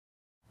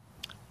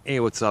Hey,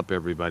 what's up,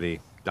 everybody?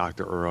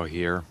 Dr. Earl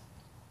here.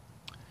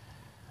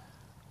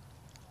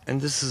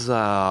 And this is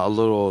a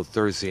little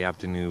Thursday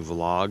afternoon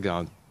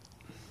vlog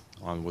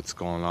on what's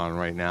going on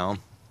right now.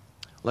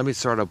 Let me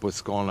start up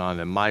what's going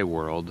on in my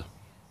world.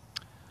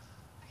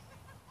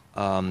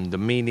 The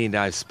meeting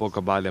that I spoke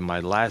about in my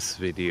last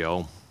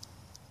video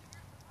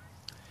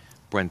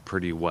went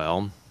pretty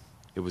well.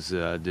 It was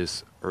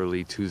this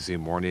early Tuesday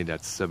morning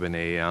at 7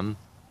 a.m.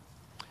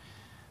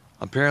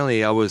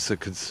 Apparently, I was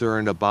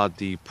concerned about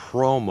the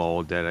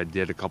promo that I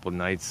did a couple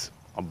nights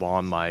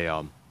upon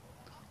my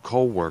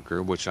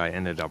co-worker, which I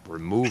ended up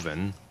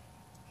removing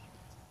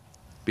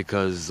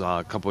because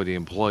a couple of the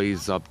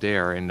employees up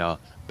there in the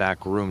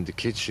back room, the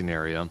kitchen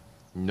area,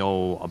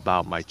 know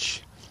about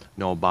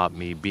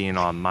me being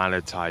on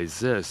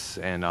Monetize This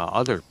and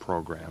other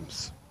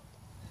programs,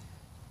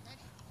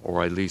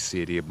 or at least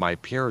my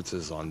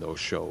appearances on those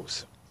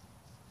shows.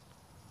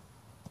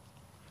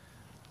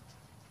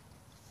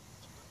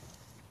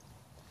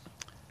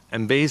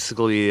 And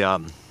basically,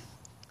 I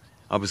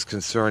was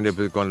concerned if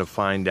we were going to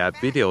find that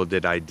video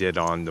that I did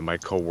on my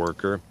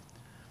coworker,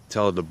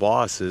 tell the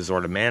bosses or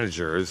the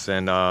managers,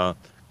 and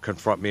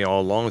confront me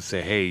all along and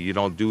say, hey, you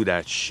don't do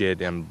that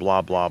shit and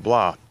blah, blah,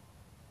 blah.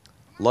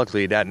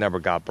 Luckily, that never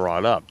got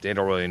brought up. They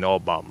don't really know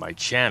about my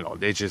channel.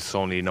 They just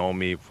only know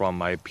me from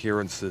my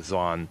appearances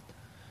on,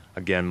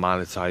 again,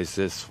 Monetize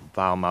This,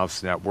 Foul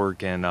Mouse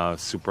Network, and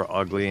Super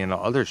Ugly, and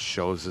other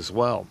shows as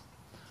well,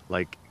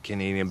 like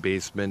Canadian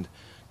Basement.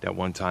 That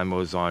one time I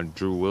was on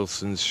Drew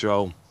Wilson's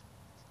show,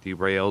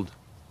 Derailed.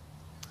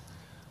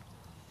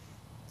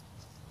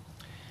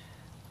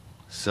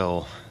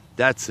 So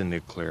that's in the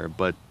clear,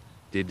 but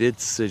they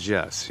did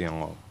suggest,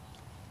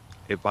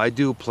 if I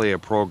do play a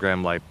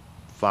program like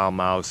Foul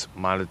Mouse,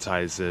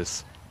 Monetize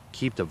This,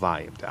 keep the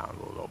volume down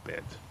a little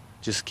bit.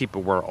 Just keep it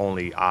where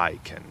only I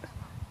can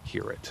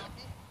hear it.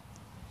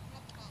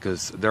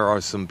 Because there are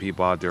some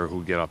people out there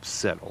who get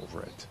upset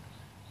over it.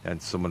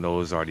 And some of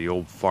those are the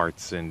old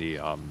farts in the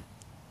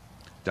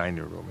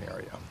dining room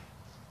area.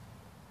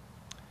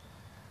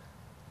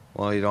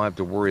 Well, you don't have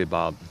to worry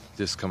about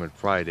this coming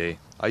Friday.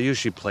 I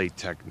usually play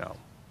techno.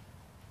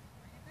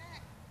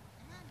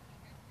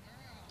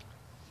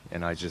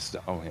 And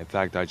in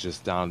fact, I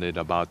just downloaded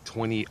about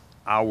 20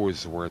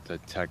 hours worth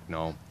of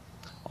techno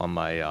on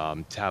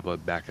my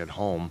tablet back at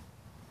home,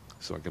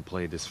 so I can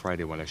play this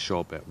Friday when I show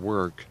up at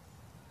work.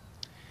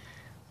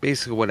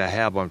 Basically, what I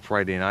have on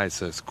Friday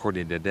nights,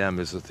 according to them,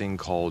 is a thing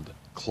called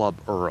Club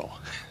Earl.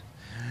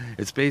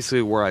 It's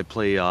basically where I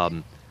play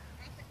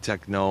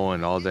techno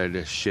and all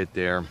that shit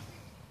there.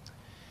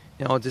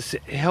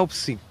 It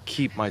helps me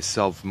keep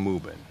myself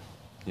moving.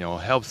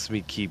 Helps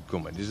me keep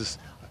going.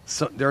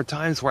 There are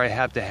times where I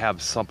have to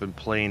have something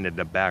playing in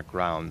the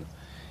background,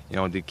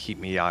 to keep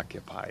me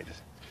occupied.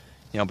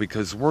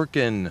 Because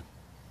working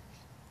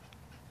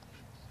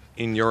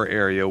in your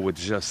area with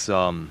just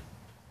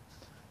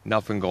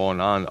nothing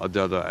going on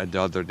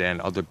other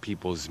than other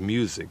people's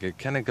music, it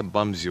kind of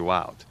bums you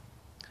out.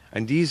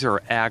 And these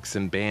are acts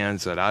and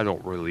bands that I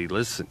don't really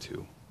listen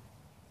to.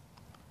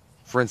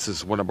 For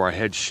instance, one of our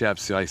head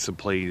chefs likes to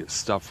play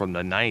stuff from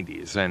the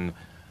 90s. And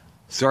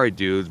sorry,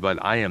 dudes, but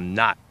I am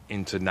not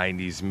into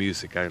 90s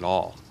music at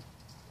all.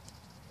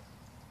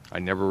 I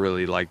never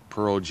really liked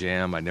Pearl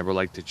Jam. I never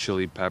liked the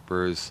Chili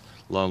Peppers,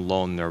 let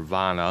alone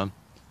Nirvana.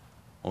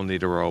 Only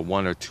there were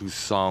one or two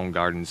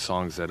Soundgarden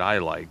songs that I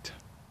liked.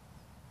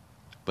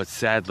 But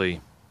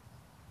sadly,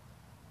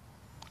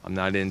 I'm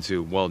not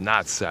into, well,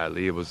 not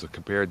sadly, it was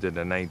compared to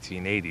the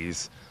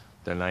 1980s,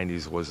 the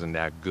 90s wasn't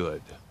that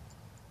good.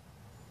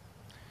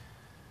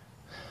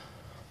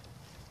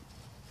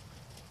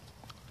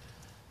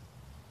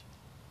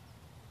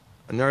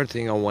 Another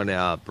thing I want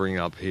to bring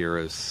up here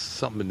is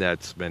something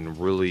that's been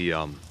really,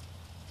 that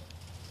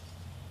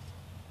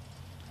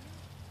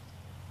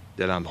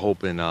I'm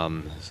hoping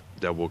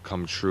that will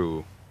come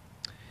true.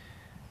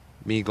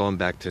 Me going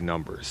back to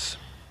numbers.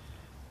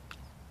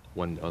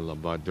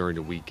 During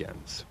the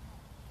weekends.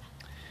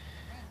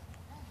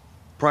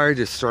 Prior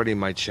to starting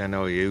my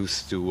channel, I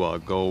used to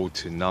go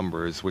to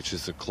Numbers, which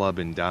is a club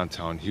in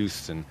downtown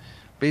Houston,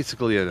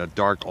 basically a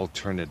dark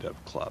alternative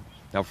club.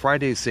 Now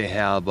Fridays they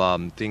have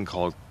a thing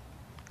called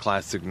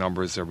Classic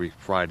Numbers every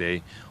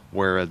Friday,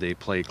 where they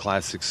play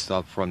classic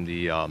stuff from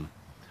the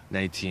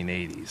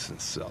 1980s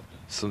and stuff.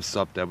 Some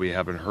stuff that we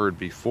haven't heard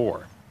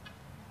before.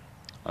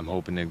 I'm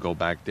hoping to go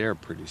back there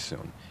pretty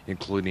soon,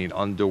 including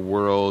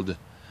Underworld,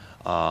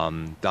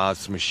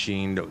 Das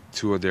Machine,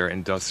 two of their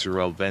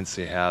industrial events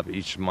they have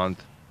each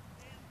month.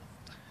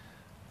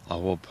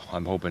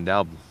 I'm hoping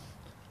that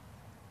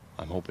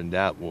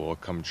will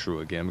come true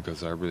again,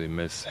 because I really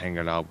miss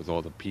hanging out with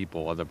all the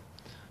people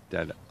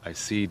that I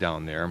see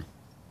down there.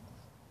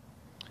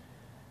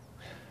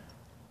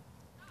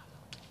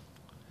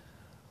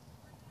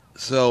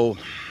 So,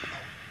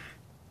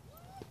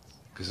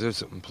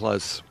 because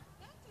plus,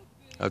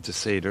 I have to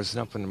say, there's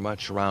nothing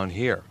much around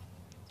here.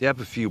 They have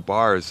a few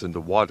bars in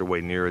the waterway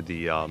near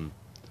the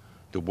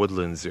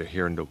Woodlands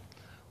here in the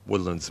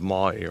Woodlands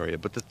Mall area.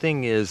 But the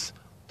thing is,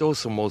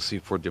 those are mostly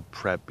for the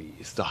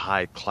preppies, the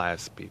high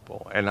class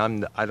people,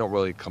 and I don't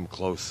really come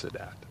close to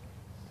that.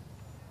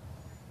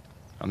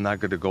 I'm not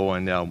going to go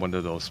in one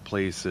of those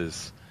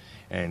places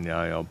and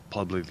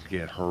publicly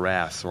get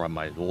harassed or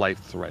my life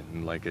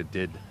threatened like I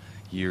did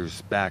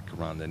years back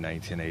around the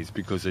 1980s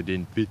because I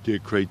didn't fit the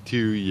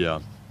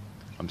criteria.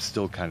 I'm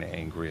still kind of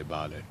angry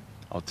about it.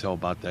 I'll tell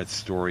about that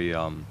story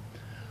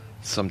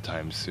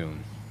sometime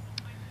soon.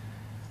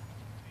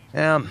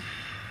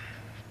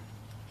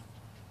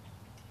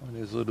 Oh,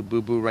 there's a little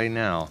boo-boo right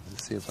now.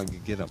 Let's see if I can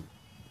get him.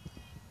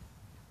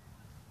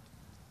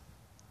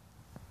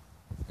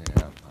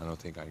 Yeah, I don't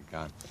think I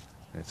got him.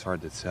 It's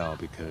hard to tell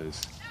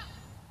because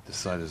the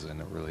sun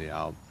isn't really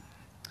out.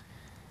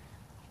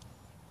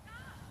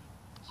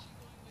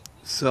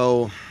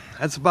 So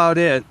that's about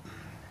it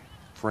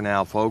for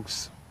now,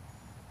 folks.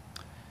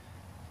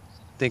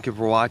 Thank you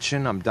for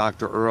watching. I'm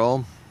Dr.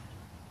 Earl.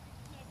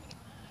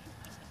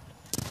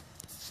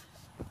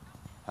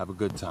 Have a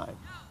good time,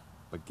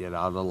 but get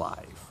out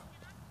alive.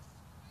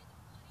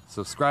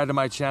 Subscribe to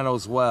my channel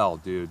as well,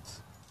 dudes.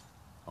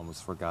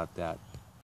 Almost forgot that.